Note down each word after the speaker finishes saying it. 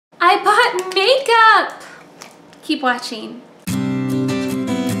I bought makeup! Keep watching.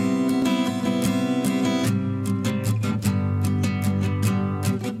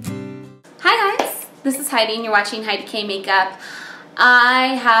 Hi guys, this is Heidi and you're watching HeidiKMakeup.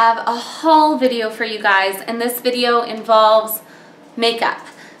 I have a whole video for you guys and this video involves makeup.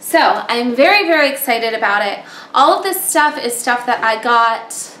 So I'm very, very excited about it. All of this stuff is stuff that I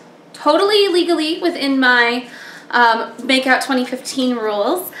got totally legally within my Makeout 2015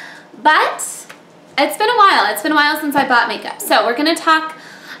 rules, but it's been a while. It's been a while since I bought makeup. So we're gonna talk,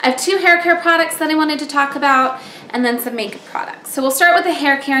 I have 2 hair care products that I wanted to talk about and then some makeup products. So we'll start with the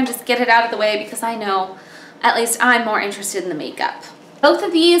hair care and just get it out of the way because I know at least I'm more interested in the makeup. Both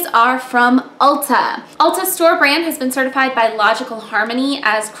of these are from Ulta. Ulta's store brand has been certified by Logical Harmony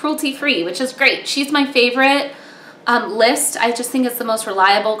as cruelty-free, which is great. She's my favorite list. I just think it's the most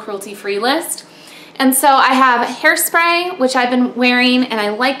reliable cruelty-free list. And so I have Hairspray, which I've been wearing and I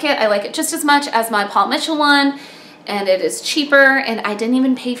like it. I like it just as much as my Paul Mitchell one, and it is cheaper, and I didn't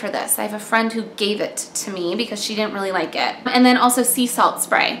even pay for this. I have a friend who gave it to me because she didn't really like it. And then also sea salt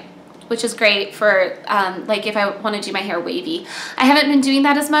spray, which is great for like if I want to do my hair wavy. I haven't been doing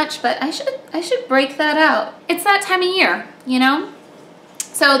that as much, but I should break that out. It's that time of year, you know?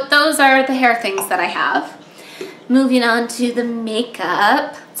 So those are the hair things that I have. Moving on to the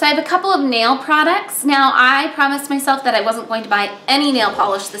makeup. So I have a couple of nail products. Now I promised myself that I wasn't going to buy any nail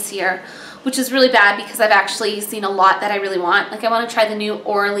polish this year, which is really bad because I've actually seen a lot that I really want. Like I want to try the new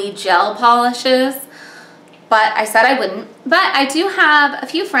Orly gel polishes, but I said I wouldn't. But I do have a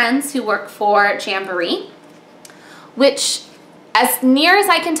few friends who work for Jamberry, which as near as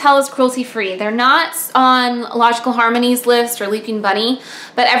I can tell is cruelty-free. They're not on Logical Harmony's list or Leaping Bunny,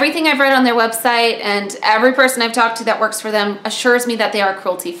 but everything I've read on their website and every person I've talked to that works for them assures me that they are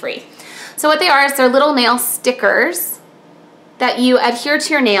cruelty-free. So what they are is they're little nail stickers that you adhere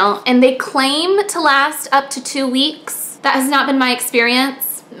to your nail, and they claim to last up to 2 weeks. That has not been my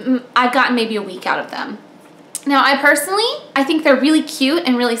experience. I've gotten maybe a week out of them. Now I think they're really cute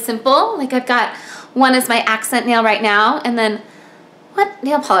and really simple. Like I've got one as my accent nail right now, and then what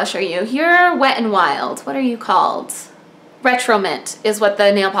nail polish are you? You're Wet n Wild. What are you called? Retro Mint is what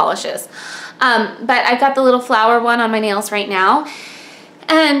the nail polish is. But I've got the little flower one on my nails right now.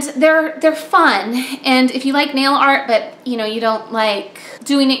 And they're fun. And if you like nail art, but you know, you don't like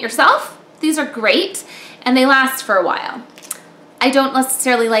doing it yourself, these are great and they last for a while. I don't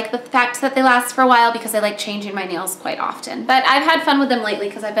necessarily like the fact that they last for a while because I like changing my nails quite often. But I've had fun with them lately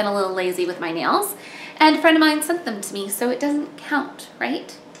because I've been a little lazy with my nails. And a friend of mine sent them to me, so it doesn't count,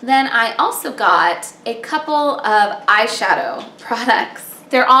 right? Then I also got a couple of eyeshadow products.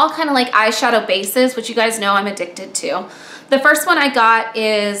 They're all kind of like eyeshadow bases, which you guys know I'm addicted to. The first one I got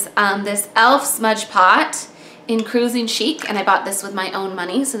is this e.l.f. Smudge Pot in Cruisin Chic, and I bought this with my own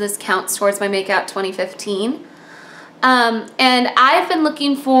money, so this counts towards my Makeout 2015. And I've been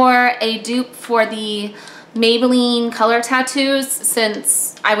looking for a dupe for the Maybelline color tattoos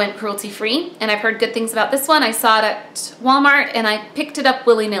since I went cruelty-free, and I've heard good things about this one. I saw it at Walmart and I picked it up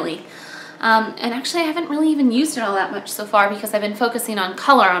willy-nilly. And actually I haven't really even used it all that much so far because I've been focusing on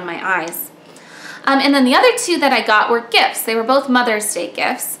color on my eyes. And then the other 2 that I got were gifts. They were both Mother's Day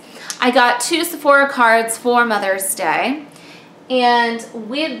gifts. I got 2 Sephora cards for Mother's Day, and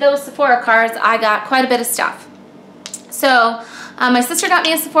with those Sephora cards I got quite a bit of stuff. So my sister got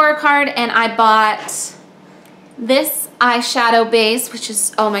me a Sephora card and I bought this eyeshadow base, which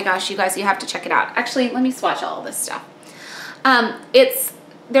is, oh my gosh, you guys, you have to check it out. Actually, let me swatch all of this stuff. It's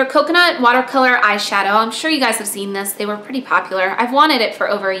their coconut watercolor eyeshadow. I'm sure you guys have seen this. They were pretty popular. I've wanted it for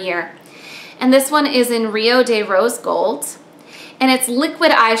over a year. And this one is in Rio de Rose Gold. And it's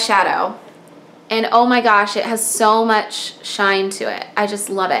liquid eyeshadow. And oh my gosh, it has so much shine to it. I just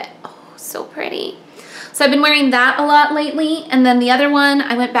love it. Oh, so pretty. So I've been wearing that a lot lately. And then the other one,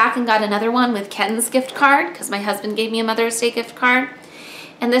 I went back and got another one with Ken's gift card because my husband gave me a Mother's Day gift card.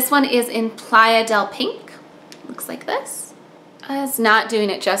 And this one is in Playa del Pink. Looks like this. It's not doing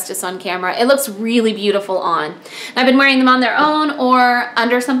it justice on camera. It looks really beautiful on. And I've been wearing them on their own or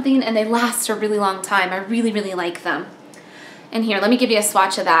under something, and they last a really long time. I really, really like them. And here, let me give you a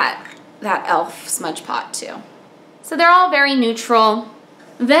swatch of that e.l.f. Smudge Pot too. So they're all very neutral.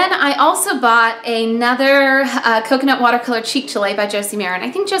 Then I also bought another coconut watercolor cheek Gelee by Josie Maran. I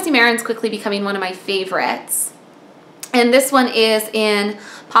think Josie Maran's quickly becoming one of my favorites. And this one is in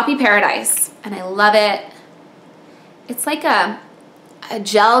Poppy Paradise, and I love it. It's like a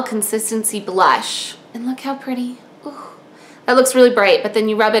gel consistency blush. And look how pretty. Ooh. That looks really bright, but then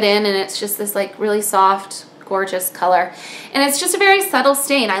you rub it in and it's just this like really soft, gorgeous color. And it's just a very subtle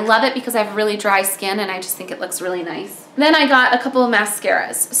stain. I love it because I have really dry skin and I just think it looks really nice. then I got a couple of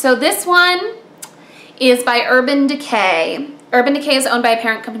mascaras. So this one is by Urban Decay. Urban Decay is owned by a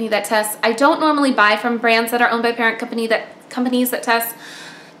parent company that tests. I don't normally buy from brands that are owned by parent companies that test.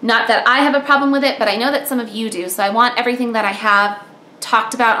 Not that I have a problem with it, but I know that some of you do. So I want everything that I have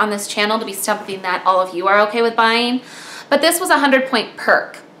talked about on this channel to be something that all of you are okay with buying. But this was a 100-point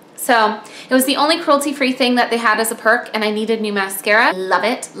perk. So it was the only cruelty-free thing that they had as a perk, and I needed new mascara. Love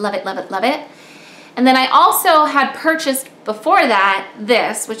it, love it, love it, love it. And then I also had purchased before that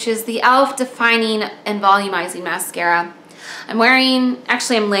this, which is the e.l.f. Defining and Volumizing Mascara. I'm wearing,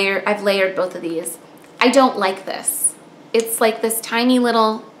 actually I've layered both of these. I don't like this. It's like this tiny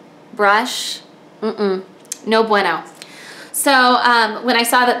little brush. No bueno. So when I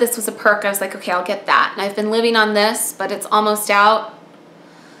saw that this was a perk, I was like, okay, I'll get that. And I've been living on this, but it's almost out.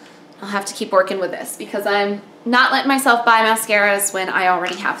 I'll have to keep working with this because I'm not letting myself buy mascaras when I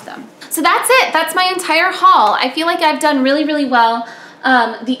already have them. So that's it. That's my entire haul. I feel like I've done really, really well.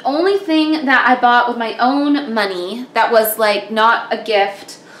 The only thing that I bought with my own money that was like not a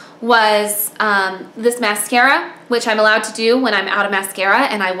gift was this mascara, which I'm allowed to do when I'm out of mascara,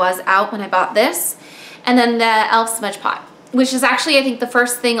 and I was out when I bought this. And then the e.l.f. Smudge Pot, which is actually, I think, the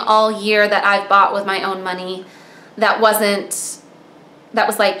first thing all year that I've bought with my own money that was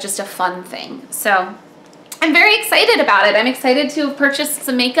like just a fun thing. So I'm very excited about it. I'm excited to have purchased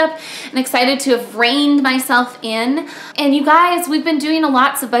some makeup and excited to have reined myself in. And you guys, we've been doing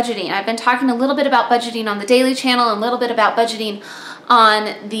lots of budgeting. I've been talking a little bit about budgeting on the daily channel and a little bit about budgeting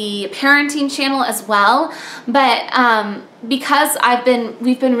on the parenting channel as well. But because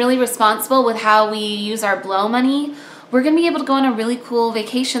we've been really responsible with how we use our blow money, we're gonna be able to go on a really cool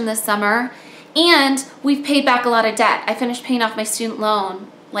vacation this summer. And we've paid back a lot of debt. I finished paying off my student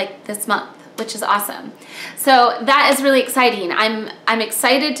loan like this month, which is awesome. So that is really exciting. I'm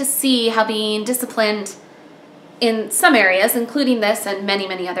excited to see how being disciplined in some areas, including this and many,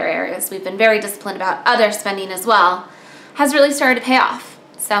 many other areas, we've been very disciplined about other spending as well, has really started to pay off.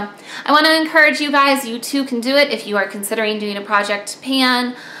 So I want to encourage you guys, you too can do it if you are considering doing a project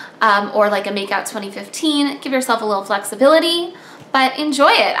pan or like a Makeout 2015. Give yourself a little flexibility, but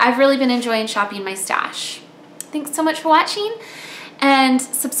enjoy it. I've really been enjoying shopping my stash. Thanks so much for watching, and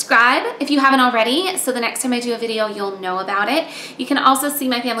subscribe if you haven't already, so the next time I do a video, you'll know about it. You can also see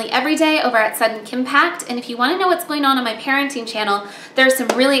my family every day over at Sudden Kimpact, and if you want to know what's going on my parenting channel, there's some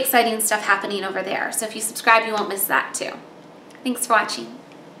really exciting stuff happening over there. So if you subscribe, you won't miss that too. Thanks for watching.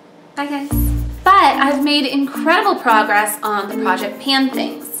 Bye guys. But I've made incredible progress on the project pan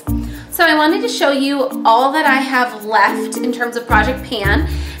things. So I wanted to show you all that I have left in terms of project pan,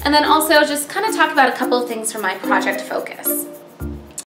 and then also just kind of talk about a couple of things from my project focus.